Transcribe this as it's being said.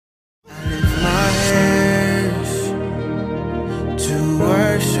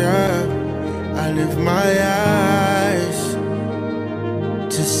my eyes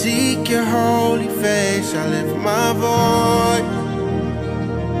to seek your holy face. I lift my voice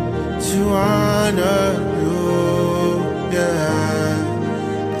to honor you, yeah.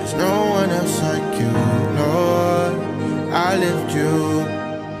 There's no one else like you, Lord. I lift you.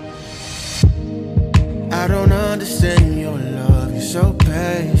 I don't understand your love, you're so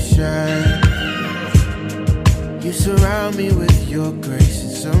patient. You surround me with your grace,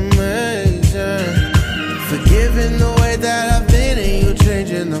 it's amazing. Forgiving the way that I've been and you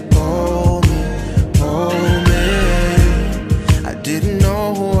changing the whole me. I didn't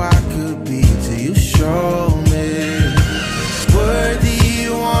know who I could be till you showed me. Worthy,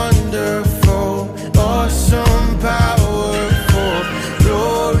 wonderful, awesome, powerful.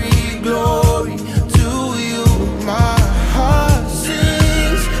 Glory, glory to you. My heart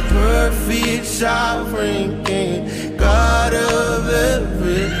sings, perfect, sovereign King, God of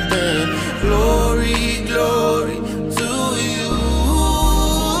everything. Glory, glory to you.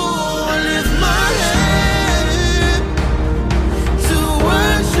 I lift my hand to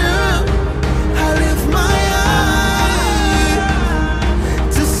worship. I lift my eyes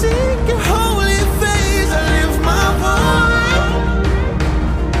to seek your holy face. I lift my voice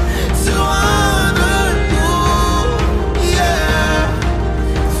to honor you, yeah.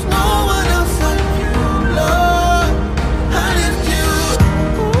 There's no one else like you, Lord. I lift you.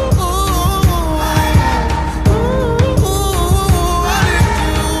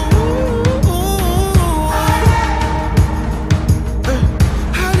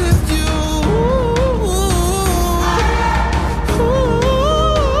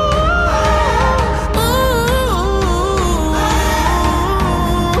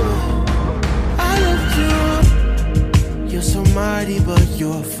 You're so mighty, but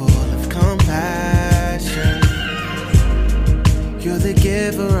you're full of compassion. You're the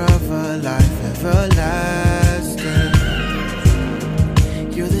giver of a life everlasting.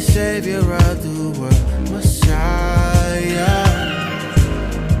 You're the savior of the world, Messiah.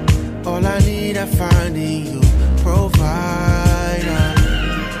 All I need I find in you, provider.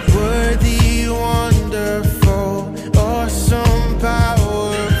 Worthy, wonderful, awesome,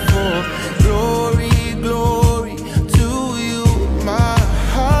 powerful. Glory, glory to you. My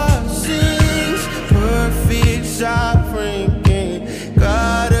heart sings, perfect, sovereign King,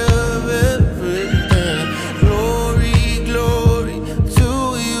 God of everything. Glory, glory to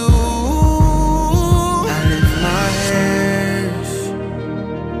you. I lift my hands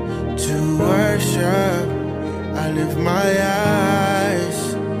to worship. I lift my eyes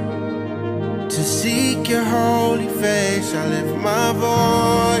to seek your holy face. I lift my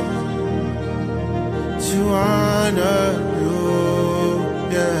voice to honor you,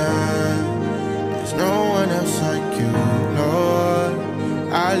 yeah. There's no one else like you, Lord.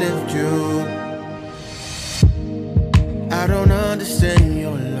 I lift you. I don't understand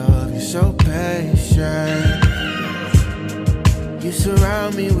your love, you're so patient. You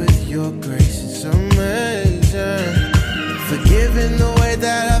surround me with your grace, it's amazing. Forgiving the way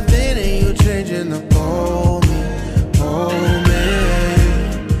that I've been and you changing the